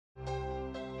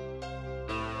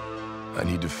I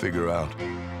need to figure out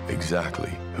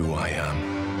exactly who I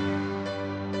am.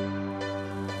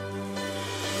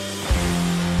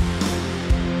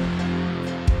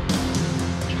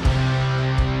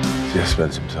 Just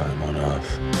spend some time on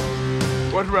Earth.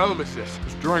 What realm is this?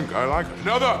 This drink, I like it.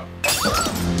 Another!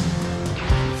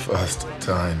 First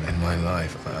time in my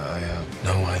life, I have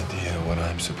no idea what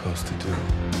I'm supposed to do.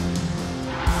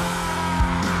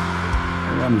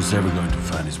 No one is ever going to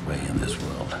find his way in this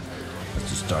world. Let's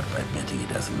just start by admitting he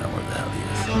doesn't know where the hell he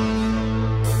is.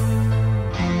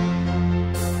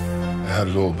 I had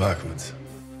it all backwards.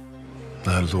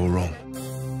 I had it all wrong.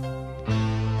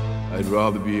 I'd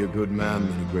rather be a good man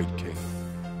than a great king.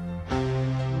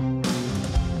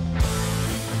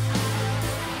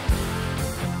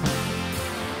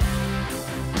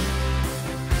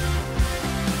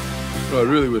 I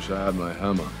really wish I had my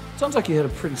hammer. Sounds like you had a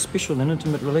pretty special and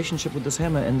intimate relationship with this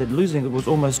hammer, and that losing it was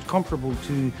almost comparable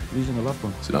to losing a loved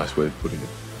one. It's a nice way of putting it.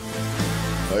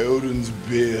 By Odin's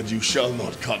beard, you shall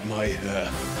not cut my hair.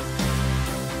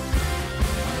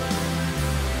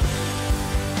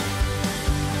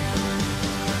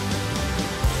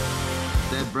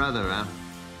 Dead brother, huh?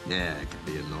 Yeah, it could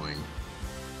be annoying.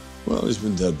 Well, he's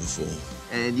been dead before.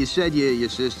 And you said your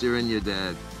sister and your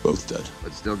dad. Both dead.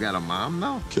 But still got a mom,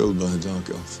 though? Killed by a dark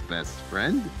elf. Best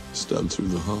friend? Stabbed through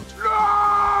the heart.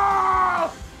 No!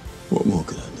 What more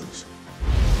could I lose?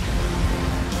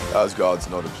 Asgard's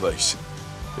not a place.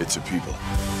 It's a people.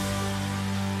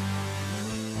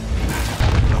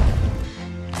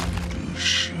 You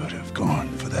should have gone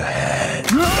for the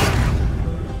head.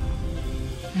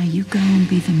 Now you go and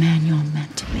be the man you're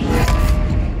meant to be.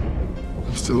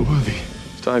 I'm still worthy.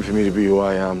 It's time for me to be who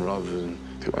I am rather than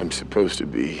who I'm supposed to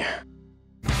be.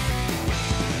 The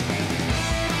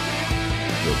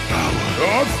power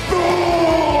of Thor!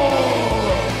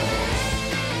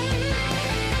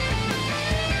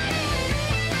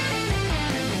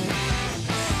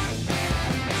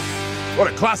 What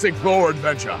a classic Thor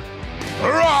adventure.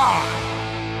 Hurrah!